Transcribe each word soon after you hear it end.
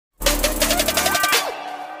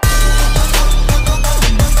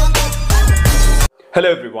Hello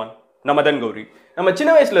everyone, I'm Madan Gowri. நம்ம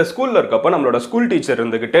சின்ன வயசுல ஸ்கூல்ல இருக்கப்போ நம்மளோட ஸ்கூல் டீச்சர்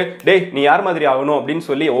இருந்துகிட்டு டேய் நீ யார் மாதிரி ஆகணும் அப்படின்னு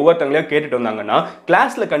சொல்லி ஒவ்வொருத்தங்களையும் கேட்டுட்டு வந்தாங்கன்னா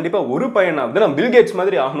கிளாஸ்ல கண்டிப்பா ஒரு பையனாவது நம்ம பில் கேட்ஸ்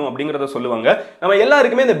மாதிரி ஆகணும் அப்படிங்கறத சொல்லுவாங்க. நம்ம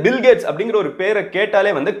எல்லாருக்குமே இந்த பில் கேட்ஸ் அப்படிங்கிற ஒரு பேரை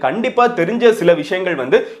கேட்டாலே கண்டிப்பா தெரிஞ்ச சில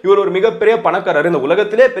விஷயங்கள் இவர் ஒரு மிகப்பெரிய பணக்காரர், இந்த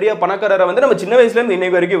உலகத்திலே பெரிய பணக்காரரை நம்ம சின்ன வயசுல இருந்து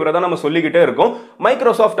இன்னைக்கு வரைக்கும் இவரை தான் நம்ம சொல்லிக்கிட்டே இருக்கோம்.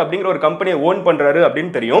 மைக்ரோசாஃப்ட் அப்படிங்கிற ஒரு கம்பெனியை ஓன் பண்றாரு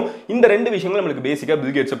அப்படின்னு தெரியும். இந்த ரெண்டு விஷயங்கள் நம்மளுக்கு பேசிக்கா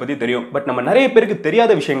பில் கேட்ஸை பத்தி தெரியும். பட் நம்ம நிறைய பேருக்கு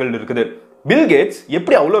தெரியாத விஷயங்கள் இருக்குது. பில் கேட்ஸ்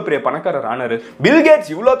எப்படி அவ்வளவு பெரிய பணக்காரர் ஆனாரு, பில் கேட்ஸ்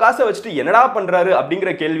இவ்வளவு காசை வச்சுட்டு என்னடா பண்றாரு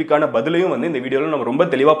அப்படிங்கிற கேள்விக்கான பதிலையும் இந்த வீடியோல நம்ம ரொம்ப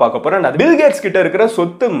தெளிவா பார்க்க போறோம். பில் கேட்ஸ் கிட்ட இருக்கிற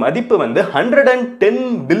சொத்து மதிப்பு $110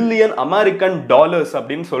 பில்லியன் அமெரிக்கன் டாலர்ஸ்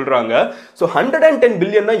அப்படின்னு சொல்றாங்க. சோ 110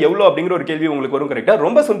 பில்லியன்னா எவ்வளவு அப்படிங்கிற ஒரு கேள்வி உங்களுக்கு வரும். கரெக்டா?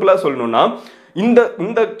 ரொம்ப சிம்பிளா சொல்லணும்னா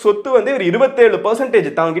இந்த சொத்து இவர்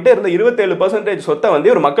 27% தாங்கிட்ட இருந்த 27% சொத்தை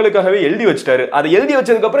இவர் மக்களுக்காகவே எழுதி வச்சிட்டாரு. அதை எழுதி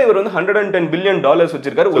வச்சதுக்கு அப்புறம் இவர் $110 பில்லியன்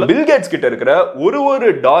வச்சிருக்காரு. பில் கேட்ஸ் கிட்ட இருக்கிற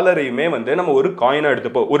ஒரு டாலரையுமே நம்ம ஒரு காயினா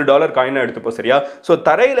எடுத்துப்போம், $1 காயினா எடுத்துப்போம். சரியா? சோ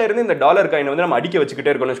தரையில இருந்து இந்த டாலர் காயினை நம்ம அடிக்க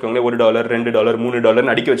வச்சுக்கிட்டே இருக்கோம்னு வச்சுக்கோங்களேன். $1, $2, $3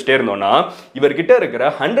 அடிக்க வச்சுட்டே இருந்தோம்னா இவர்கிட்ட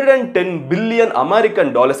இருக்கிற 110 பில்லியன்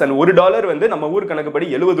அமெரிக்கன் டாலர்ஸ் அண்ட் $1 நம்ம ஊர் கணக்குப்படி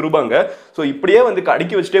 70 ரூபாங்க. சோ இப்படியே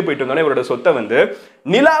அடுக்கி வச்சுட்டே போயிட்டு இருந்தோம்னா இவரோட சொத்தை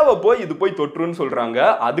நிலாவை போய் இது போய் தொற்று சொல்றாங்க.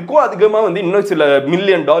 அதுக்கும் அதிகமா இன்னும் சில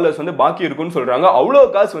மில்லியன் டாலர்ஸ் பாக்கி இருக்குன்னு சொல்றாங்க.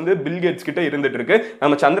 அவ்வளவு காசு பில் கேட்ஸ் கிட்ட இருந்துட்டு இருக்கு.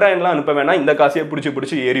 நம்ம சந்திராயன்லாம் அனுப்ப வேணாம், இந்த காசையே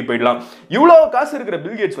புடிச்சு ஏறி போயிடலாம். இவ்வளவு காசு இருக்கிற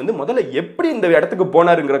பில் கேட்ஸ் முதல்ல எப்படி இந்த இடத்துக்கு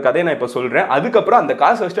போனாருங்கிற கதையை நான் இப்ப சொல்றேன். அதுக்கப்புறம் அந்த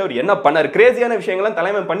காசு வச்சுட்டு அவர் என்ன பண்ணாரு, கிரேசியான விஷயங்கள்லாம்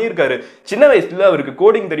தலைமை பண்ணியிருக்காரு. சின்ன வயசுல அவருக்கு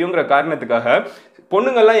கோடிங் தெரியுங்கிற காரணத்துக்காக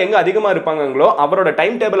பொண்ணுங்கள்லாம் எங்க அதிகமா இருப்பாங்களோ அவரோட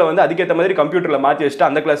டைம் டேபிளை அதுக்கேற்ற மாதிரி கம்ப்யூட்டர்ல மாத்தி வச்சுட்டு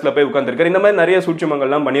அந்த கிளாஸ்ல போய் உட்கார்ந்திருக்காரு. இந்த மாதிரி நிறைய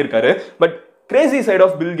சூட்சுமங்கள்லாம் பண்ணியிருக்காரு. But Crazy side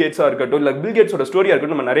of bill கேட்ஸா இருக்கட்டும் இல்ல பில் கேட்ஸோட ஸ்டோரியா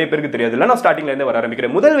இருக்கட்டும் நம்ம நிறைய பேருக்கு தெரியாது. இல்ல நான் ஸ்டார்டிங்ல இருந்து வர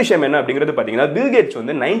ஆரம்பிக்கிறேன். முதல் விஷயம் என்ன அப்படிங்கிறது பாத்தீங்கன்னா பில் கேட்ஸ்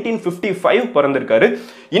 1955 பிறந்திருக்காரு.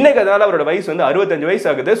 இன்னைக்கு அதனால அவரோட வயசு 65 வயசு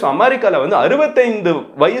ஆகுது. சோ அமெரிக்கால 65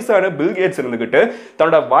 வயசான பில் கேட்ஸ் இருந்துகிட்டு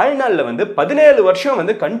தன்னோட வாழ்நாள்ல 17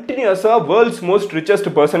 வருஷம் கண்டினியூஸா வேர்ல்ட்ஸ் மோஸ்ட் ரிச்சஸ்ட்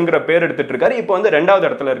பர்சன்ங்கிற பேர் எடுத்துட்டு இருக்காரு. இப்போ ரெண்டாவது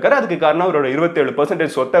இடத்துல இருக்காரு. அதுக்கு காரணம் அவரோட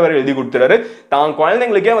 27% சொத்தை வரை எழுதி கொடுத்துறாரு. தான்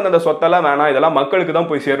குழந்தைங்களுக்கே அந்த சொத்தெல்லாம் வேணாம், இதெல்லாம் மக்களுக்கு தான்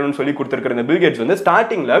போய் சேரணும்னு சொல்லி கொடுத்திருக்கிற இந்த பில் கேட்ஸ்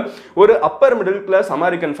ஸ்டார்டிங்ல ஒரு அப்பர் மிடில் கிளாஸ்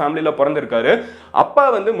அமெரிக்கன் ஃபேமிலில பிறந்திருக்காரு. அப்பா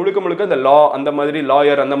முழுக்க இந்த லா அந்த மாதிரி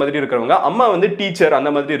லாயர் அந்த மாதிரி இருக்கிறவங்க, அம்மா டீச்சர் அந்த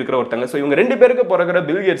மாதிரி இருக்கிற ஒருத்தங்க. சோ இவங்க ரெண்டு பேருக்கு பிறகுற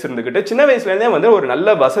பில் கேட்ஸ் இருந்துகிட்டு சின்ன வயசுல இருந்தே ஒரு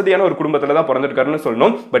நல்ல வசதியான ஒரு குடும்பத்துல தான் பிறந்திருக்காருன்னு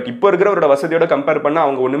சொல்லணும். பட் இப்போ இருக்கிறவரோட வசதியோட கம்பேர் பண்ணா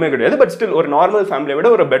அவங்க ஒண்ணுமே கிடையாது. பட் ஸ்டில் ஒரு நார்மல் ஃபேமிலியை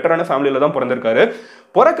விட ஒரு பெட்டரான ஃபேமிலியில தான் பிறந்திருக்காரு.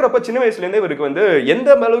 பிறக்கிறப்ப சின்ன வயசுல இருந்தே இவருக்கு எந்த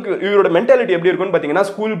அளவுக்கு இவரோட மென்டாலிட்டி எப்படி இருக்குன்னு பாத்தீங்கன்னா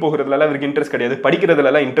ஸ்கூல் போகிறதுல இவருக்கு இன்ட்ரெஸ்ட் கிடையாது,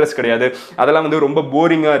 படிக்கிறதுல இன்ட்ரெஸ்ட் கிடையாது. அதெல்லாம் ரொம்ப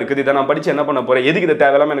போரிங்கா இருக்குது, இதை நான் படிச்சு என்ன பண்ண போறேன், எதுக்கு இதை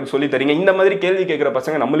தேவையில்லாம எனக்கு சொல்லி தரீங்க, இந்த மாதிரி கேள்வி கேட்கிற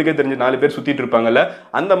பசங்க நம்மளுக்கே தெரிஞ்சு 4 பேர் சுத்திட்டு இருப்பாங்கல்ல,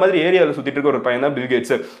 அந்த மாதிரி ஏரியாவில் சுத்திட்டு இருக்க ஒரு பையன் தான் பில்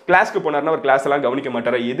கேட்ஸ். கிளாஸ்க்கு போனார்னா ஒரு கிளாஸ் எல்லாம் கவனிக்க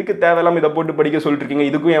மாட்டாரு. எதுக்கு தேவையில்லாம இதை போட்டு படிக்க சொல்லிட்டு இருக்கீங்க,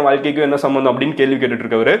 இதுக்கும் என் வாழ்க்கைக்கும் என்ன சம்பந்தம் அப்படின்னு கேள்வி கேட்டுட்டு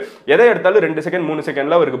இருக்கவர். எதை எடுத்தாலும் 2 செகண்ட் 3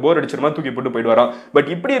 செகண்ட்ல அவருக்கு போர் அடிச்சிருமா தூக்கி போட்டு போயிட்டு வரான்.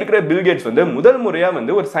 பட் இப்படி இருக்கிற பில் கேட்ஸ் முதல் முறையா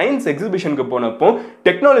ஒரு சயின்ஸ் எக்ஸிபிஷனுக்கு போனப்போ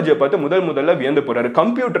டெக்னாலஜியை பார்த்து முதல்ல வியந்து போறாரு.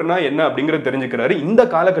 கம்ப்யூட்டர்னா என்ன அப்படிங்கறது தெரிஞ்சுக்கிறாரு. இந்த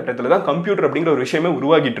காலகட்டத்தில் தான் கம்ப்யூட்டர் அப்படிங்கிற ஒரு விஷயமே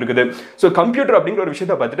உருவாகிட்டு இருக்குது. சோ கம்ப்யூட்டர் அப்படிங்கிற ஒரு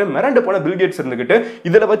விஷயத்தை பார்த்துட்டு மிரண்டு போன பில் கேட்ஸ் இருந்துகிட்டு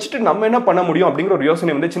இதுல வச்சுட்டு நம்ம என்ன பண்ண முடியும் அப்படிங்கிற ஒரு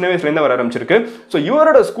யோசனை சின்ன வயசுல இருந்து வர ஆரம்பிச்சிருக்கு. சோ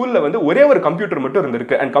இவரோட ஸ்கூல்ல ஒரே ஒரு கம்ப்யூட்டர் மட்டும்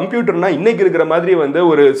இருந்திருக்கு. அண்ட் கம்ப்யூட்டர்னா இன்னைக்கு இருக்கிற மாதிரி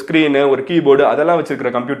ஒரு ஸ்கிரீன் ஒரு கீபோர்டு அதெல்லாம்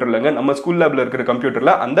வச்சிருக்கிற கம்ப்யூட்டர்லங்க நம்ம ஸ்கூல் லேப்ல இருக்கிற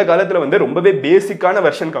கம்ப்யூட்டர்ல அந்த காலத்துல ரொம்பவே பேசிக்கான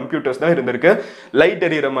வெர்ஷன் கம்ப்யூட்டர்ஸ் தான் இருந்திருக்கு. லைட்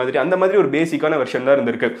எரியற மாதிரி அந்த மாதிரி ஒரு பேசிக்கான வெர்ஷன் தான்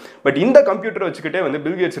இருந்திருக்கு. பட் இந்த கம்ப்யூட்டரை வச்சுக்கிட்டே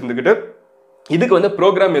பில் கேட்ஸ் இருந்துகிட்டு இதுக்கு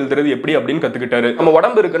ப்ரோக்ராம் எழுதுறது எப்படி அப்படின்னு கத்துக்கிட்டாரு. நம்ம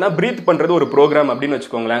உடம்பு இருக்குன்னா பிரீத் பண்றது ஒரு ப்ரோக்ராம் அப்படின்னு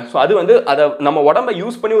வச்சுக்கோங்களேன். சோ அது அதை நம்ம உடம்பை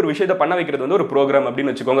யூஸ் பண்ணி ஒரு விஷயத்தை பண்ண வைக்கிறது ஒரு ப்ரோக்ராம்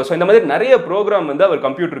அப்படின்னு வச்சுக்கோங்க. சோ இந்த மாதிரி நிறைய ப்ரோக்ராம் அவர்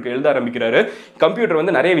கம்ப்யூட்டருக்கு எழுத ஆரம்பிக்கிறாரு.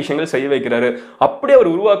 கம்ப்யூட்டர் நிறைய விஷயங்கள் செய்ய வைக்கிறாரு. அப்படியே அவர்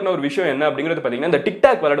உருவாக்குன ஒரு விஷயம் என்ன அப்படிங்கிறது பாத்தீங்கன்னா இந்த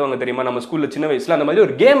டிக்டாக் விளையாடுவாங்க தெரியுமா நம்ம ஸ்கூல்ல சின்ன வயசுல, அந்த மாதிரி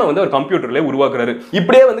ஒரு கேமை அவர் கம்ப்யூட்டர்ல உருவாக்குறாரு.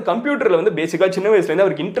 இப்படியே கம்ப்யூட்டர்ல பேசிக்கா சின்ன வயசுல இருந்து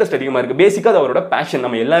அவருக்கு இன்ட்ரெஸ்ட் அதிகமா இருக்கு. பேசிக்கா அது அவரோட பேஷன்.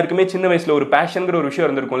 நம்ம எல்லாருக்குமே சின்ன வயசுல ஒரு பேஷன்ங்கிற ஒரு விஷயம்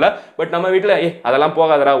இருந்திருக்கும்ல. பட் நம்ம வீட்டுல அதெல்லாம்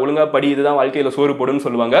போகாதடா, ஒழுங்கா படி, இதுதான் வாழ்க்கையில சோறு போடுன்னு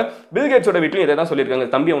சொல்லுவாங்க. பில் கேட்ஸோட வீட்லயும் இதை தான் சொல்லியிருக்காங்க.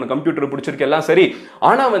 தம்பி உனக்கு கம்ப்யூட்டர் பிடிச்சிருக்கு எல்லாம் சரி,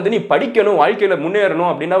 ஆனா நீ படிக்கணும், வாழ்க்கையில முன்னேறணும்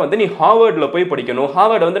அப்படின்னா நீ ஹார்வர்ட்ல போய் படிக்கணும்.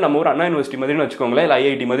 ஹார்வர்ட் நம்ம ஒரு அண்ணா யூனிவர்சிட்டி மாதிரி வச்சுக்கோங்களேன், இல்ல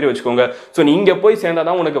ஐஐடி மாதிரி வச்சுக்கோங்க. சோ நீ இங்க போய்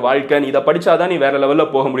சேர்ந்தாதான் உனக்கு வாழ்க்கை, நீ இதை படிச்சாதான் நீ வேற லெவல்ல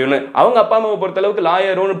போக முடியும்னு. அவங்க அப்பா அம்மாவை பொறுத்த அளவுக்கு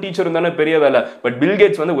லாயரும் டீச்சரும் தானே பெரிய வேலை. பட் பில்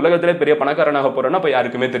கேட்ஸ் உலகத்திலே பெரிய பணக்காரனாக போறோம்னா இப்ப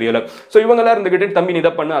யாருக்குமே தெரியல. சோ இவங்க எல்லாம் இருந்துகிட்டு தம்பி நீ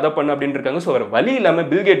இதை பண்ணு அதை பண்ணு அப்படின்னு இருக்காங்க. சோ வழி இல்லாம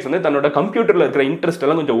பில் கேட்ஸ் தன்னோட கம்ப்யூட்டர்ல இருக்கிற இன்ட்ரெஸ்ட்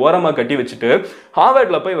எல்லாம் கொஞ்சம் ஓரமா கட்டி வச்சுட்டு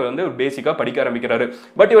ஹார்வர்ட்ல போய் ஒரு பேசிக்கா படிக்க ஆரம்பிக்கிறாரு.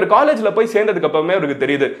 பட் இவர் காலேஜ்ல போய் சேர்ந்ததுக்கு அப்புறமே அவருக்கு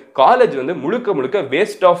தெரியுது காலேஜ் வந்து முழுக்க முழுக்க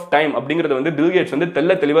வேஸ்ட் ஆஃப் டைம் அப்படிங்கறது வந்து பில் கேட்ஸ் வந்து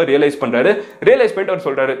தெல்ல தெளிவா ரியலைஸ் பண்றாரு. ரியலைஸ் பண்ணிட்டு அவர்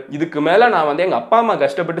சொல்றாரு, இதுக்கு மேல நான் வந்து எங்க அப்பா அம்மா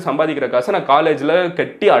கஷ்டப்பட்டு சம்பாதிக்கிற காசை நான் காலேஜ்ல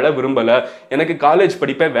கட்டி அழ விரும்பல, எனக்கு காலேஜ்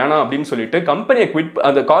படிப்பே வேணாம் அப்படின்னு சொல்லிட்டு கம்பெனியை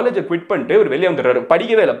அந்த காலேஜை குவிட் பண்ணிட்டு இவர் வெளியே வந்துடுறாரு.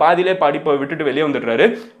 படிக்கவே இல்லை, பாதியிலே படிப்பை விட்டுட்டு வெளியே வந்துடுறாரு.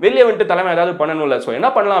 வெளியே வந்துட்டு தலைமை ஏதாவது பண்ணணும்ல, ஸோ என்ன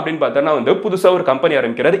பண்ணலாம் அப்படின்னு பார்த்தோன்னா வந்து புதுசாக ஒரு கம்பெனி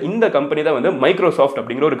ஆரம்பிக்கிறாரு. இந்த கம்பெனி தான் வந்து மைக்ரோசாஃப்ட்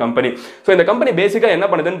அப்படிங்கிற ஒரு கம்பெனி. ஸோ இந்த கம்பெனி பேசிக்காக என்ன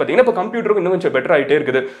பண்ணுதுன்னு பார்த்தீங்கன்னா இப்போ கம்ப்யூட்டருக்கு இன்னும் கொஞ்சம் பெட்டர் ஆகிட்டே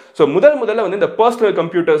இருக்குது. ஸோ முதல்ல வந்து இந்த பர்சனல்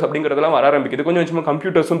கம்ப்யூட்டர்ஸ் அப்படிங்கிறதெல்லாம் வர ஆரம்பிக்குது. கொஞ்சம் கொஞ்சமாக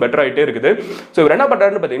கம்ப்யூட்டர்ஸும் பெட்டர் ஆகிட்டே இருக்குது. ஸோ இவர் என்ன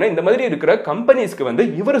பண்ணுறாருன்னு பார்த்தீங்கன்னா இந்த மாதிரி இருக்கிற கம்பெனிஸ்க்கு வந்து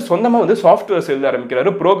இவர் சொந்தமாக வந்து சாஃப்ட்வேர்ஸ் எழுத ஆரம்பிக்கிறாரு,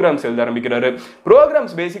 ப்ரோக்ராம்ஸ் எழுத ஆரம்பிக்கிறாரு.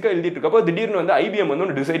 ப்ரோக்ராம்ஸ் பேசிக்காக எழுதிட்டு இருக்கப்போ திடீர்னு வந்து ஐபிஎம் வந்து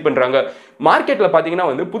ஒன்று டிசைட் பண்ணுறாங்க. மார்க்கெட்ல பார்த்தீங்கன்னா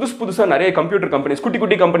வந்து புதுசா நிறைய கம்ப்யூட்டர் கம்பெனிஸ், குட்டி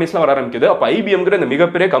குட்டி கம்பெனிஸ்லாம் வர ஆரம்பிக்குது. அப்போ ஐபிஎம்ங்கிற இந்த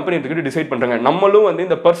மிகப்பெரிய கம்பெனி எடுத்துக்கிட்டு டிசைட் பண்றாங்க, நம்மளும் வந்து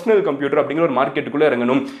இந்த பர்சனல் கம்ப்யூட்டர் அப்படிங்கிற ஒரு மார்க்கெட்டுக்குள்ள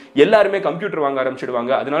இறங்கணும், எல்லாருமே கம்ப்யூட்டர் வாங்க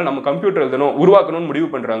ஆரம்பிச்சிடுவாங்க, அதனால நம்ம கம்ப்யூட்டர் எழுதணும் உருவாக்கணும்னு முடிவு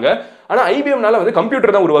பண்றாங்க. ஆனா ஐபிஎம்னால வந்து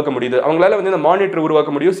கம்ப்யூட்டர் தான் உருவாக்க முடியுது, அவங்களால வந்து இந்த மானிட்டர்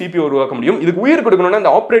உருவாக்க முடியும், சிபியூ உருவாக்க முடியும். இதுக்கு உயிர் கொடுக்கணும்னா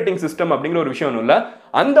அந்த ஆப்ரேட்டிங் சிஸ்டம் அப்படிங்கிற ஒரு விஷயம் இல்ல.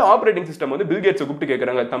 அந்த ஆப்ரேட்டிங் சிஸ்டம் வந்து பில் கேட்ஸ் கூப்பிட்டு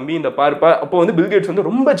கேட்கறாங்க, தம்பி இந்த பார்ப்பா. அப்போ வந்து பில் கேட்ஸ் வந்து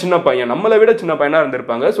ரொம்ப சின்ன பையன், நம்மளை விட சின்ன பையனா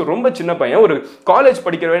இருந்திருப்பாங்க. ஸோ ரொம்ப சின்ன பையன், ஒரு காலேஜ்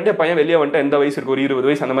படிக்கிற வேண்டிய பையன், வெளியே வந்துட்டு எந்த வயசு இருக்கு, ஒரு 20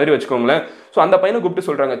 வயசு அந்த மாதிரி வச்சுக்கோங்களேன். ஸோ அந்த பையனை கூப்பிட்டு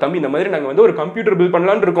சொல்றாங்க, தம்பி இந்த மாதிரி நாங்கள் வந்து ஒரு கம்ப்யூட்டர் பில்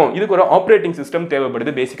பண்ணலான்னு இருக்கோம், இதுக்கு ஒரு ஆப்ரேட்டிங் சிஸ்டம்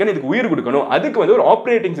தேவைப்படுது, பேசிக்காக இதுக்கு உயிர் கொடுக்கணும், அதுக்கு வந்து ஒரு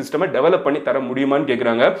ஆப்ரேட்டிங் சிஸ்டம் டெவலப் பண்ணி தர முடியுமான்னு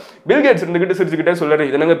கேட்கறாங்க. பில் கேட்ஸ் இருந்துகிட்டு சிரிச்சுக்கிட்டே சொல்றாரு,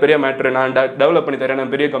 இது என்னங்க பெரிய மேட்டர், நான் டெவலப் பண்ணி தரேன்,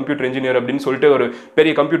 நான் பெரிய கம்ப்யூட்டர் இன்ஜினியர் அப்படின்னு சொல்லிட்டு, ஒரு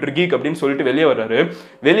பெரிய கம்ப்யூட்டர் கீக் அப்படின்னு சொல்லிட்டு வெளியே வர்றாரு.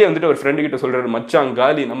 வெளியே வந்துட்டு ஒரு ஃப்ரெண்டு கிட்ட சொல்றாரு, மச்சான்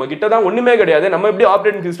காலி, நம்ம கிட்ட தான் ஒண்ணுமே கிடையாது, நம்ம எப்படி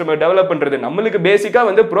ஆப்ரேட்டிங் சிஸ்டம் டெவலப் பண்றது, நம்மளுக்கு பேசிக்கா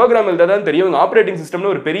வந்து ப்ரோக்ராம் எழுத தான் தெரியும், ஆப்ரேட்டிங்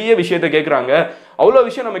சிஸ்டம்னு ஒரு பெரிய விஷயத்தை கேட்கறாங்க, அவ்வளவு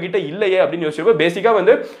விஷயம் நம்ம கிட்ட இல்லையே அப்படின்னு யோசிச்சப்போ பேசிக்கா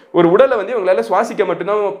வந்து ஒரு உடலை வந்து இவங்களால சுவாசிக்க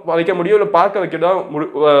மட்டும்தான் வைக்க முடியும், இல்லை பார்க்க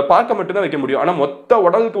மட்டும்தான் வைக்க முடியும், ஆனா மொத்த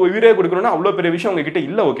உடலுக்கு உயிரே கொடுக்கணும்னா அவ்வளவு பெரிய விஷயம் அவங்க கிட்ட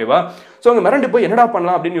இல்ல. ஓகேவா? ஸோ அவங்க மிரண்டு போய் என்னடா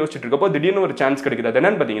பண்ணலாம் அப்படின்னு யோசிச்சுட்டு இருக்கப்போ திடீர்னு ஒரு சான்ஸ் கிடைக்குது. அது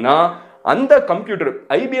என்னன்னு பாத்தீங்கன்னா அந்த கம்ப்யூட்டர்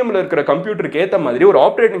ஐபிஎம்ல இருக்கிற கம்ப்யூட்டருக்கு ஏற்ற மாதிரி ஒரு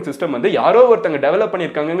ஆப்ரேட்டிங் சிஸ்டம் வந்து யாரோ ஒருத்தங்க டெவலப்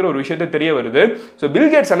பண்ணியிருக்காங்கிற ஒரு விஷயத்தை தெரிய வருது. ஸோ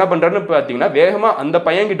பில் கேட்ஸ் என்ன பண்றாருன்னு பார்த்தீங்கன்னா வேகமா அந்த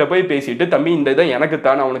பையன் கிட்ட போய் பேசிட்டு, தம்பி இந்த இதை எனக்கு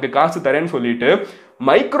தான், நான் உனக்கு காசு தரேன்னு சொல்லிட்டு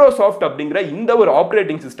மைக்ரோசாஃப்ட் அப்படிங்கிற இந்த ஒரு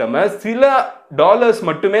ஆப்ரேட்டிங் சிஸ்டம் சில டாலர்ஸ்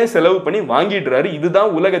மட்டுமே செலவு பண்ணி வாங்கிடுறாரு. இதுதான்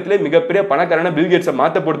உலகத்திலே மிகப்பெரிய பணக்காரன பில் கேட்ஸை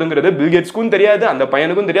மாத்த போடுதுங்கிறது பில் கேட்ஸ்க்கும் தெரியாது, அந்த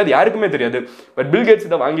பையனுக்கும் தெரியாது, யாருக்குமே தெரியாது. பட் பில் கேட்ஸ்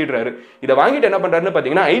இதை வாங்கிடுறாரு. இதை வாங்கிட்டு என்ன பண்றாருன்னு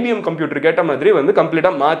பாத்தீங்கன்னா ஐபிஎம் கம்ப்யூட்டர் கேட்ட மாதிரி வந்து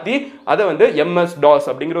கம்ப்ளீட்டா மாத்தி அதை வந்து MS DOS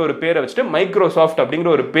அப்படிங்கிற ஒரு பேரை வச்சுட்டு மைக்ரோசாஃப்ட்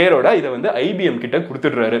அப்படிங்கிற ஒரு பேரோட இதை வந்து ஐபிஎம் கிட்ட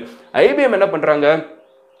கொடுத்துடுறாரு. ஐபிஎம் என்ன பண்றாங்க,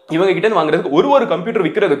 இவங்க கிட்ட வாங்குறதுக்கு ஒரு கம்ப்யூட்டர்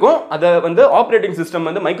விற்கிறதுக்கும் அதை வந்து ஆப்ரேட்டிங் சிஸ்டம்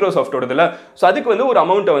வந்து மைக்ரோசாஃப்டோடதுல, ஸோ அதுக்கு வந்து ஒரு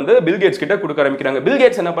அமௌண்ட்டை வந்து பில் கேட்ஸ் கிட்ட கொடுக்க ஆரம்பிக்கிறாங்க. பில்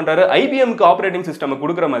கேட்ஸ் என்ன பண்றாரு, ஐபிஎம்க்கு ஆப்ரேட்டிங் சிஸ்டம்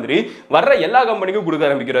கொடுக்குற மாதிரி வர்ற எல்லா கம்பெனிக்கும் கொடுக்க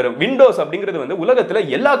ஆரம்பிக்கிறாரு. விண்டோஸ் அப்படிங்கிறது வந்து உலகத்துல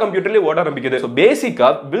எல்லா கம்ப்யூட்டர்லயும் ஓட ஆரம்பிக்குது. ஸோ பேசிக்கா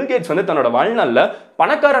பில் கேட்ஸ் வந்து தன்னோட வாழ்நாள்ல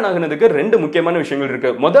பணக்காரன் ஆகுனதுக்கு ரெண்டு முக்கியமான விஷயங்கள்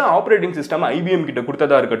இருக்கு. முதல் ஆப்ரேட்டிங் சிஸ்டம் ஐபிஎம் கிட்ட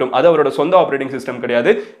கொடுத்ததா இருக்கட்டும், அது அவரோட சொந்த ஆப்ரேட்டிங் சிஸ்டம்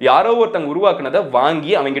கிடையாது, யாரோ ஒருத்தங்க உருவாக்குனதை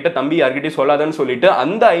வாங்கி அவங்க கிட்ட தம்பி யார்கிட்டயும் சொல்லாதன்னு சொல்லிட்டு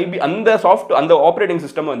அந்த ஆப்ரேட்டிங்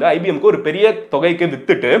சிஸ்டம் வந்து ஐபிஎம்க்கு ஒரு பெரிய தொகைக்கு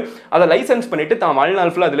வித்துட்டு அதை லைசன்ஸ் பண்ணிட்டு தான்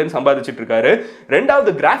வாழ்நாள் ஃபுல்லா அதுல சம்பாதிச்சிட்டு இருக்காரு.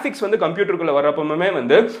 ரெண்டாவது கிராபிக்ஸ் வந்து கம்ப்யூட்டருக்குள்ள வரப்பமே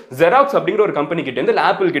வந்து ஜெராக்ஸ் அப்படிங்கிற ஒரு கம்பெனி கிட்ட இருந்து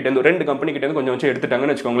ஆப்பிள் கிட்ட இருந்து ரெண்டு கம்பெனி கிட்ட இருந்து கொஞ்சம்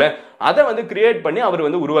எடுத்துட்டாங்கன்னு வச்சுக்கோங்களேன். அதை வந்து கிரியேட் பண்ணி அவர்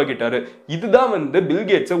வந்து உருவாக்கிட்டாரு. இதுதான் வந்து பில்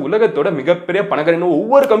கேட்ஸ் உலகத்தோட மிகப்பெரிய பணக்காரன்.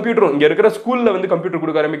 ஒவ்வொரு கம்ப்யூட்டரும் இங்க இருக்கிற ஸ்கூல்ல வந்து கம்ப்யூட்டர்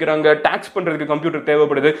கொடுக்க ஆரம்பிக்கிறாங்க, டாக்ஸ் பண்றதுக்கு கம்ப்யூட்டர்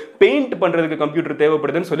தேவைப்படுது, பெயிண்ட் பண்றதுக்கு கம்ப்யூட்டர்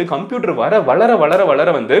தேவைப்படுதுன்னு சொல்லி கம்ப்யூட்டர்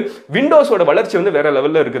வளர வந்து விண்டோஸோட வளர்ச்சி வந்து வேற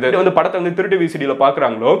லெவல்ல இருக்குது. வந்து படத்தை வந்து திருட்டு விசிடில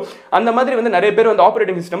பாக்குறாங்களோ அந்த மாதிரி வந்து நிறைய பேர் வந்து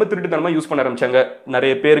ஆப்ரேட்டிங் சிஸ்டம் திருட்டுத்தனமா யூஸ் பண்ண ஆரம்பிச்சாங்க.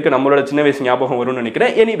 நிறைய பேருக்கு நம்மளோட சின்ன வயசு ஞாபகம் வரும்னு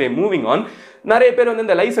நினைக்கிறேன். எனிவே மூவிங் ஆன், நிறைய பேர் வந்து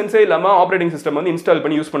இந்த லைசன்ஸே இல்லாம ஆப்ரேட்டிங் சிஸ்டம் வந்து இன்ஸ்டால்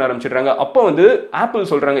பண்ணி யூஸ் பண்ண ஆரம்பிச்சிடுறாங்க. அப்போ வந்து ஆப்பிள்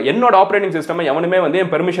சொல்றாங்க, என்னோட ஆப்ரேட்டிங் சிஸ்டம் எவனுமே வந்து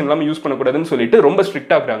என் பெர்மிஷன் இல்லாம யூஸ் பண்ணக்கூடாதுன்னு சொல்லிட்டு ரொம்ப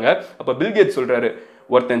ஸ்ட்ரிக்ட் ஆகுறாங்க. அப்ப பில் கேட்ஸ் சொல்றாரு,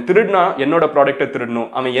 ஒருத்தன் திருடுனா என்னோட ப்ராடக்ட்டை திருடணும்,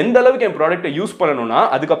 அவன் எந்த அளவுக்கு என் ப்ராடக்ட்டை யூஸ் பண்ணணும்னா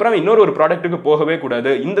அதுக்கப்புறம் இன்னொரு ஒரு ப்ராடக்ட்டுக்கு போகவே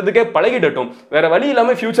கூடாது, இந்த இதுக்கே பழகிடட்டும், வேற வழி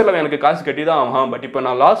இல்லாம ஃபியூச்சர்ல எனக்கு காசு கட்டி தான் ஆகும், பட் இப்போ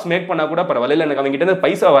நான் லாஸ் மேக் பண்ணா கூட பரவாயில்ல, எனக்கு அவங்க கிட்ட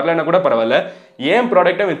பைசா வரலன்னா கூட பரவாயில்ல, ஏன்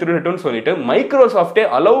ப்ராடக்ட்டை அவன் திருடட்டும்னு சொல்லிட்டு மைக்ரோசாஃப்டே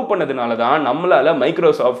அலோவ் பண்ணதுனால தான் நம்மளால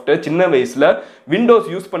மைக்ரோசாஃப்ட் சின்ன வயசுல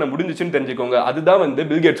விண்டோஸ் யூஸ் பண்ண முடிஞ்சிச்சுன்னு தெரிஞ்சுக்கோங்க. அதுதான் வந்து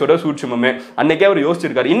பில் கேட்ஸோட சூட்சுமமே. அன்னைக்கே அவர்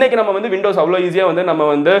யோசிச்சிருக்காரு. இன்னைக்கு நம்ம வந்து விண்டோஸ் அவ்வளோ ஈஸியா வந்து நம்ம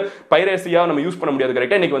வந்து பைரேசியா நம்ம யூஸ் பண்ண முடியாது.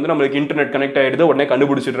 கரெக்டா இன்னைக்கு வந்து நம்மளுக்கு இன்டர்நெட் கனெக்ட் ஆயிடுது, உடனே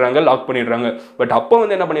கண்டுபிடிச்சிடுறாங்க, லாக் பண்ணிடுறாங்க. பட் அப்போ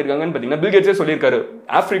வந்து என்ன பண்ணிருக்காங்கன்னு பாத்தீங்கன்னா பில் கேட்ஸே சொல்லியிருக்காரு,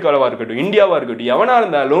 ஆப்பிரிக்காவா இருக்கட்டும், இந்தியாவா இருக்கட்டும், எவனா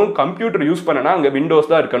இருந்தாலும் கம்ப்யூட்டர் யூஸ் பண்ணனா அங்க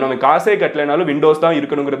விண்டோஸ் தான் இருக்கணும், அவன் காசே கட்டலைனாலும் விண்டோஸ் தான்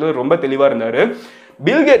இருக்கணுங்கிறது ரொம்ப தெளிவா இருந்தாரு.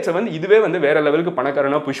 பில்கேட்ஸை வந்து இதுவே வந்து வேற லெவலுக்கு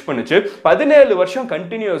பணக்காரனா புஷ் பண்ணுச்சு. 17 வருஷம்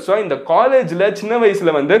கண்டினியூஸா இந்த காலேஜ்ல சின்ன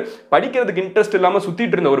வயசுல வந்து படிக்கிறதுக்கு இன்ட்ரெஸ்ட் இல்லாம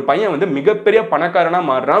சுத்திட்டு இருந்த ஒரு பையன் வந்து மிகப்பெரிய பணக்காரனா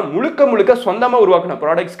மாறுறான். முழுக்க முழுக்க சொந்தமா உருவாக்கின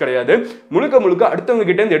ப்ராடக்ட்ஸ் கிடையாது, முழுக்க முழுக்க அடுத்தவங்க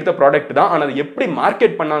கிட்ட இருந்து எடுத்த ப்ராடக்ட் தான். ஆனா அது எப்படி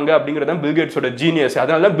மார்க்கெட் பண்ணாங்க அப்படிங்கறது பில்கேட்ஸோட ஜீனியஸ்.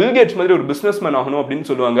 அதனால பில்கேட்ஸ் மாதிரி ஒரு பிசினஸ்மேன் ஆகணும் அப்படின்னு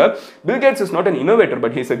சொல்லுவாங்க. Bill Gates is not an innovator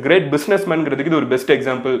but he is a great businessman ங்கிறதுக்கு இது ஒரு பெஸ்ட்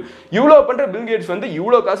எக்ஸாம்பிள். இவ்ளோ பண்ற பில்கேட்ஸ் வந்து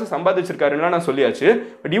இவ்ளோ காசு சம்பாதிச்சிருக்காருன்னா நான் சொல்லியாச்சு.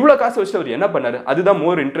 பட் இவ்ளோ காசு வச்சு அவர் என்ன பண்ணாரு, அதுதான்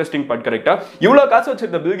மோர் இன்ட்ரெஸ்டிங் பார்ட். கரெக்ட்டா இவ்ளோ காசு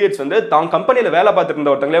வச்சிருந்த பில்கேட்ஸ் வந்து தான் கம்பெனில வேலை பார்த்துட்டு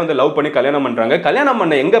இருந்த ஒருத்தங்களே வந்து லவ் பண்ணி கல்யாணம் பண்றாங்க. கல்யாணம்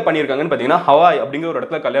பண்ண எங்க பண்ணிருக்காங்கன்னு பாத்தீங்கன்னா ஹவாய் அப்படிங்கிற ஒரு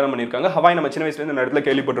இடத்துல கல்யாணம் பண்ணிருக்காங்க. ஹவாய் நம்ம சின்ன வயசுல இந்த இடத்துல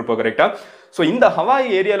கேள்விப்பட்டிருப்போம். கரெக்ட்டா சோ இந்த ஹவாய்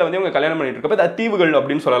ஏரியால வந்து அவங்க கல்யாணம் பண்ணிட்டு இருக்கப்ப தீவுகள்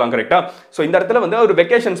அப்படின்னு சொல்லலாம். கரெக்ட்டா சோ இந்த இடத்துல வந்து ஒரு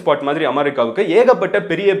வெக்கேஷன் ஸ்பாட் மாதிரி அமெரிக்காவுக்கு ஏகப்பட்ட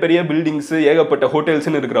பெரிய பெரிய பில்டிங்ஸ் ஏகப்பட்ட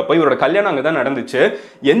ஹோட்டல்ஸ்னு இருக்கிறப்ப இவரோட கல்யாணம் அங்க தான் நடந்துச்சு.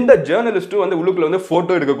 எந்த ஜேர்னலிஸ்டும் வந்து உள்ளுக்குள்ள வந்து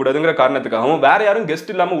போட்டோ எடுக்க கூடாதுங்கிற காரணத்துக்காகவும் வேற யாரும்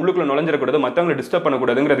கெஸ்ட் இல்லாம உள்ளுக்குள்ள நுழைஞ்சிட கூடாது, மத்தவங்களை டிஸ்டர்ப் பண்ண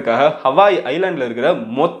கூடாதுங்கிறதுக்காக ஹவாய் ஐலாண்ட்ல இருக்கிற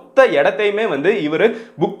மொத்த இடத்தையுமே வந்து இவர்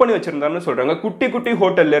புக் பண்ணி வச்சிருந்தாருன்னு சொல்றாங்க. குட்டி குட்டி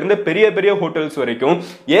ஹோட்டல்ல இருந்து பெரிய பெரிய ஹோட்டல்ஸ் வரைக்கும்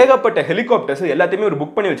ஏகப்பட்ட ஹெலிகாப்டர்ஸ் எல்லாத்தையுமே ஒரு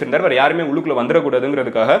புக் பண்ணி வச்சிருந்தாரு. வேற யாருமே உள்ளுக்குள்ள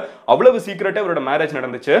வந்துடக்கூடாதுங்கிறதுக்காக அவ்வளவு சீக்கிரட்டா அவரோட மேரேஜ்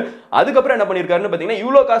நடந்துச்சு. அதுக்கப்புறம் என்ன பண்ணிருக்காருன்னு பாத்தீங்கன்னா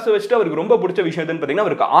இவ்வளவு காசு வச்சுட்டு அவருக்கு ரொம்ப பிடிச்ச விஷயம் பாத்தீங்கன்னா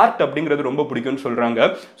அவருக்கு ஆர்ட் அப்படிங்கிறது ரொம்ப பிடிக்கும்னு சொல்றாங்க.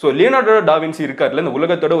 சோ லியோனார்டோ டா வின்சி இருக்காருல இந்த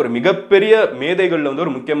உலகத்தோட ஒரு மிகப்பெரிய மேதைகள்ல வந்து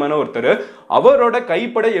ஒரு முக்கியமான ஒருத்தர். அவரோட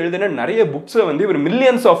கைப்பட எழுதின நிறைய புக்ஸை வந்து இவர்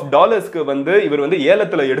மில்லியன்ஸ் ஆஃப் டாலர்ஸ்க்கு வந்து இவர் வந்து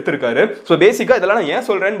ஏலத்துல எடுத்திருக்காரு. சோ பேசிக்கா இதெல்லாம் நான் ஏன்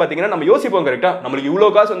சொல்றேன்னு பாத்தீங்கன்னா நம்ம யோசிப்போம். கரெக்ட்டா நம்மளுக்கு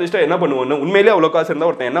இவ்வளவு காசு வந்துச்சுட்டா என்ன பண்ணுவோம், உண்மையிலேயே அவ்வளவு காசு இருந்தா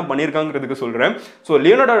ஒருத்தன் என்ன பண்ணிருக்காங்கிறதுக்கு சொல்றேன். சோ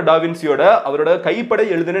லியோனார்டோ டா வின்சியோட அவரோட கைப்பட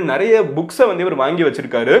எழுதின நிறைய புக்ஸை வந்து இவர் வாங்கி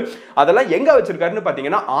வச்சிருக்காரு. அதெல்லாம் எங்க வச்சிருக்காருன்னு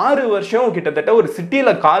பாத்தீங்கன்னா 6 வருஷம் கிட்டத்தட்ட ஒரு சிட்டில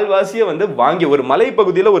கால்வாசியை வந்து வாங்கி ஒரு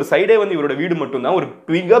மலைப்பகுதியில் ஒரு சைடே வந்து இவரோட வீடு மட்டும் தான் ஒரு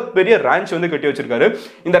மிகப்பெரிய ரான்ச் வந்து கட்டி வச்சிருக்காரு.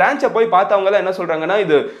 இந்த ரான்ச்சை போய் பார்த்தவங்க எல்லாம் என்ன சொல்றாங்கன்னா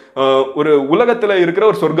இது ஒரு உலகத்துல இருக்கிற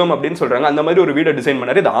ஒரு சொர்க்கம் அப்படின்னு சொல்றாங்க. அந்த மாதிரி ஒரு வீடை டிசைன்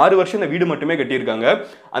பண்ணாரு. இது 6 வருஷம் இந்த வீடு மட்டுமே கட்டியிருக்காங்க.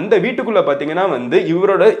 அந்த வீட்டுக்குள்ள பாத்தீங்கன்னா வந்து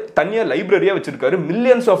இவரோட தனியா லைப்ரரியா வச்சிருக்காரு.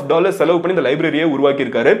 மில்லியன்ஸ் ஆஃப் டாலர் செலவு பண்ணி இந்த லைப்ரரியை உருவாக்கி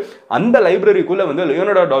இருக்காரு. அந்த லைப்ரரிக்குள்ள வந்து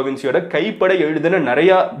லியோனார்டோ டா வின்சியோட கைப்பட எழுதின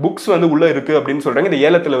நிறைய புக்ஸ் வந்து உள்ள இருக்கு அப்படின்னு சொல்றாங்க. இந்த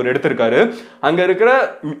ஏலத்துல அவர் எடுத்திருக்காரு. அங்க இருக்கிற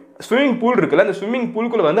ஸ்விமிங் பூல் இருக்குல்ல, அந்த ஸ்விமிங்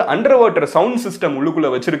பூலுக்குள்ள வந்து அண்டர் வாட்டர் சவுண்ட் சிஸ்டம் உள்ளுக்குள்ள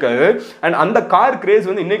வச்சிருக்காரு. அண்ட் அந்த கார் கிரேஸ்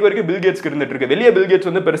வந்து இன்னைக்கு வரைக்கும் பில்கேட்ஸ்க்கு இருந்துட்டு இருக்கு. வெளியே பில்கேட்ஸ்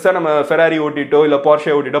வந்து பெருசா நம்ம ஃபெராரி ஓட்டிட்டோ இல்ல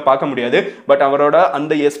போர்ஷே ஓட்டிட்டோ பார்க்க முடியாது. பட் அவரோட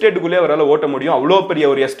அந்த எஸ்டேட்டுக்குள்ளே அவரால் ஓட்ட முடியும். அவ்வளோ பெரிய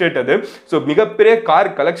ஒரு எஸ்டேட் அது. ஸோ மிகப்பெரிய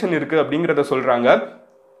கார் கலெக்ஷன் இருக்கு அப்படிங்கிறத சொல்றாங்க.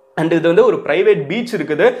 அண்ட் இது வந்து ஒரு பிரைவேட் பீச்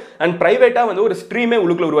இருக்குது. அண்ட் பிரைவேட்டா வந்து ஒரு ஸ்ட்ரீமே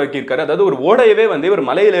உள்ளுக்குள்ள உருவாக்கி இருக்காரு. அதாவது ஒரு ஓடையவே வந்து ஒரு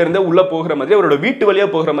மலையில இருந்து உள்ள போகிற மாதிரி அவரோட வீட்டு வழியா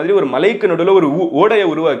போகிற மாதிரி ஒரு மலைக்கு நடுவில் ஒரு ஓடையை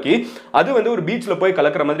உருவாக்கி அது வந்து ஒரு பீச்ல போய்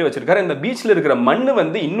கலக்கிற மாதிரி வச்சிருக்காரு. இந்த பீச்ல இருக்கிற மண்ணு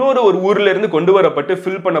வந்து இன்னொரு ஒரு ஊர்ல இருந்து கொண்டு வரப்பட்டு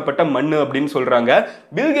ஃபில் பண்ணப்பட்ட மண்ணு அப்படின்னு சொல்றாங்க.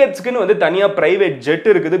 பில்கேட்ஸ்க்குன்னு வந்து தனியா பிரைவேட்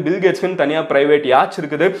ஜெட் இருக்குது. பில்கேட்ஸ்க்குன்னு தனியா பிரைவேட் யாட்ச்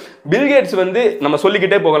இருக்குது. பில்கேட்ஸ் வந்து நம்ம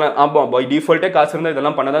சொல்லிக்கிட்டே போகலாம். ஆமா பை டிஃபால்ட்டே காசு இருந்தா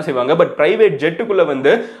இதெல்லாம் பண்ணதான் செய்வாங்க. பட் பிரைவேட் ஜெட்டுக்குள்ள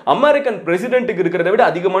வந்து அமெரிக்கன் பிரசிடென்ட்டுக்கு இருக்கிறத விட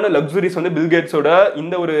அதிகமான லக்ஸுரிஸ் வந்து பில்கேட்ஸோட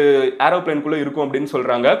இந்த ஒரு ஏரோப்ளேனுக்குள்ள இருக்கும் அப்படின்னு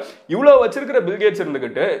சொல்றாங்க. இவ்வளவு வச்சிருக்கிற பில்கேட்ஸ்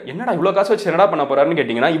இருந்துகிட்டு என்னடா இவ்வளவு காசு வச்சு என்னடா பண்ண போறாருன்னு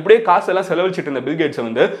கேட்டீங்கன்னா இப்படியே காசு எல்லாம் செலவழிச்சிட்டு இருந்த பில்கேட்ஸ்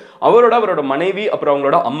வந்து அவரோட மனைவி அப்புறம்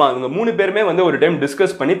அவங்களோட அம்மா இவங்க 3 பேருமே வந்து ஒரு டைம்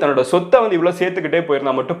டிஸ்கஸ் பண்ணி தன்னோட சொத்தை வந்து இவ்வளவு சேர்த்துக்கிட்டே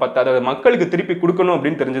போயிருந்தா மட்டும் பத்தாது, அதை மக்களுக்கு திருப்பி கொடுக்கணும்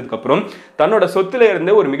அப்படின்னு தெரிஞ்சதுக்கு அப்புறம் தன்னோட சொத்துல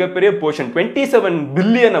இருந்து ஒரு மிகப்பெரிய போர்ஷன் 27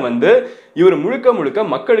 பில்லியனை வந்து இவர் முழுக்க முழுக்க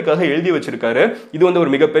மக்களுக்காக எழுதி வச்சிருக்காரு. இது வந்து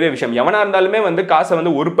ஒரு மிகப்பெரிய விஷயம். எவனா இருந்தாலுமே வந்து காசை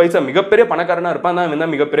வந்து ஒரு பைசா மிகப்பெரிய பணக்காரனா இருப்பான்,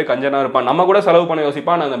 தான் மிகப்பெரிய கஞ்சனா இருப்பான். நம்ம கூட செலவு பண்ண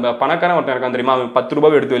யோசிப்பான். அந்த பணக்காரன் ஒருத்தன் இருக்கான் தெரியுமா, அவன் 10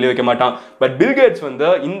 ரூபாய் எடுத்து வெளியே வைக்க மாட்டான். பட் பில்கேட்ஸ் வந்து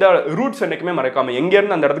இந்த ரூட்ஸ் என்னைக்குமே மறக்காம எங்க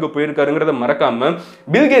இருந்து அந்த இடத்துக்கு போயிருக்காருங்கிறத மறக்காம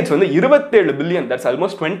பில்கேட்ஸ் வந்து 27 billion that's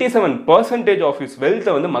almost 27% of his wealth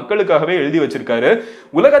வந்து மக்களுக்காகவே எழுதி வச்சிருக்காரு.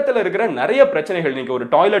 உலகத்துல இருக்கிற நிறைய பிரச்சனைகள் இன்னைக்கு ஒரு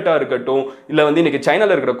டாய்லெட்டா இருக்கட்டும் இல்ல வந்து இன்னைக்கு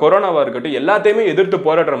சைனால இருக்கிற கொரோனாவா இருக்கட்டும் எல்லாத்தையுமே எதிர்த்து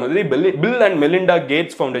போராடுற மாதிரி bill and Melinda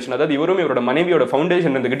Gates foundation, அதாவது இவரும் இவரோட மனைவியோட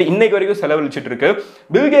ஃபவுண்டேஷன் இருந்துகிட்டு இன்னைக்கு வரைக்கும் செலவழிச்சிட்டு இருக்கு.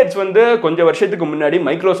 பில்கேட்ஸ் வந்து கொஞ்சம் வருஷத்துக்கு முன்னாடி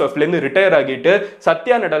மைக்ரோசாஃப்ட்ல இருந்து ரிட்டையர் ஆகிட்டு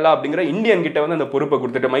சத்யா நடலா அப்படிங்கிற இந்தியன் கிட்ட வந்து அந்த பொறுப்பை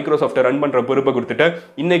கொடுத்துட்டு மைக்ரோசாஃப்ட் ரன் பண்ற பொறுப்பை கொடுத்துட்டு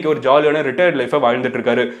இன்னைக்கு ஒரு ஜாலியான ரிட்டையர்ட் லைஃபை வாழ்ந்துட்டு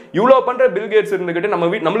இருக்காரு. இவ்வளவு பண்ற பில்கேட்ஸ் இருந்துகிட்டு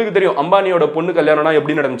நம்மளுக்கு தெரியும் அம்பானியோட பொண்ணு கல்யாணம்னா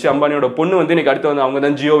எப்படி நடந்துச்சு. அம்பானியோட பொண்ணு வந்து இன்னைக்கு அடுத்து வந்து அவங்க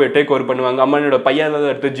தான் ஜியோவை டேக் ஓவர் பண்ணுவாங்க. அம்பானியோட பையன் தான்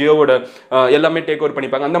அடுத்து ஜியோவோட எல்லாமே டேக் ஓவர்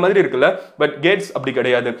பண்ணிப்பாங்க. அந்த மாதிரி இருக்குல்ல. பட் கேட்ஸ் அப்படி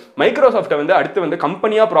கிடையாது. மைக்ரோசாஃப்ட் வந்து அடுத்து வந்து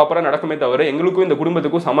கம்பெனியா ப்ராப்பரா நடக்குமே தவிர எங்களுக்கும் இந்த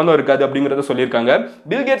குடும்பத்துக்கும் சம்பந்தம் இருக்காது அப்படிங்கறத சொல்லியிருக்காங்க.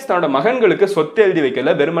 பில்கேட்ஸ் தன்னோட மகன்களுக்கு சொத்து எழுதி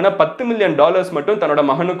வைக்கல, வெறுமனே $10 மில்லியன் மட்டும் தன்னோட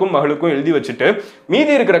மகனுக்கும் மகளுக்கும் எழுதி வச்சுட்டு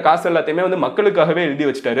மீதி இருக்கிற காசு எல்லாத்தையுமே வந்து மக்களுக்காகவே எழுதி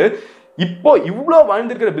வச்சிட்டாரு. இப்போ இவ்வளோ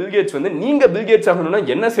வாழ்ந்திருக்கிற பில்கேட்ஸ் வந்து நீங்க பில்கேட்ஸ் ஆகணும்னா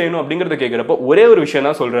என்ன செய்யணும் அப்படிங்கறத கேட்கிறப்போ ஒரே ஒரு விஷயம்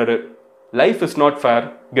தான் சொல்றாரு, life is not fair,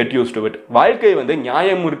 get used to it. வாழ்க்கை வந்து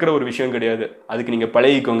நியாயம் இருக்கிற ஒரு விஷயம் கிடையாது, அதுக்கு நீங்கள்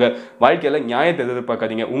பழகிக்கோங்க. வாழ்க்கையில் நியாயத்தை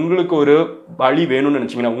எதிர்பார்க்காதீங்க. உங்களுக்கு ஒரு வழி வேணும்னு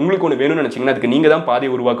நினச்சிங்கன்னா, உங்களுக்கு ஒன்று வேணும்னு நினச்சிங்கன்னா அதுக்கு நீங்கள் தான்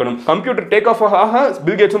பாதையை உருவாக்கணும். கம்ப்யூட்டர் டேக் ஆஃப் ஆக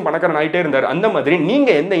பில் கேட்ஸும் பணக்காரன் ஆகிட்டே இருந்தார். அந்த மாதிரி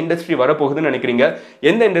நீங்கள் எந்த இண்டஸ்ட்ரி வரப்போகுதுன்னு நினைக்கிறீங்க,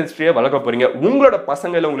 எந்த இண்டஸ்ட்ரியை வளர்க்க போகிறீங்க, உங்களோட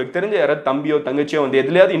பசங்களை உங்களுக்கு தெரிஞ்ச யாராவது தம்பியோ தங்கச்சியோ வந்து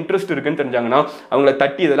எதுலையாவது இன்ட்ரெஸ்ட் இருக்குன்னு தெரிஞ்சாங்கன்னா அவங்கள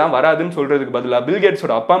தட்டி இதெல்லாம் வராதுன்னு சொல்கிறதுக்கு பதிலாக பில்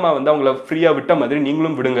கேட்ஸோட அப்பா அம்மா வந்து அவங்கள ஃப்ரீயாக விட்ட மாதிரி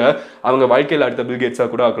நீங்களும் விடுங்க. அவங்க வாழ்க்கையில் அடுத்த பில் கேட்ஸாக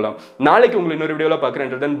கூட ஆக்கலாம். நாளைக்கு உங்களை இன்னொரு வீடியோவில்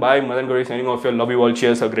பார்க்குறேன். Bye. Madan Gowri signing off. Love you all.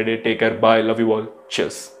 Cheers. Have a great day. Take care. Bye. Love you all.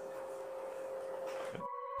 Cheers.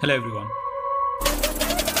 Hello everyone.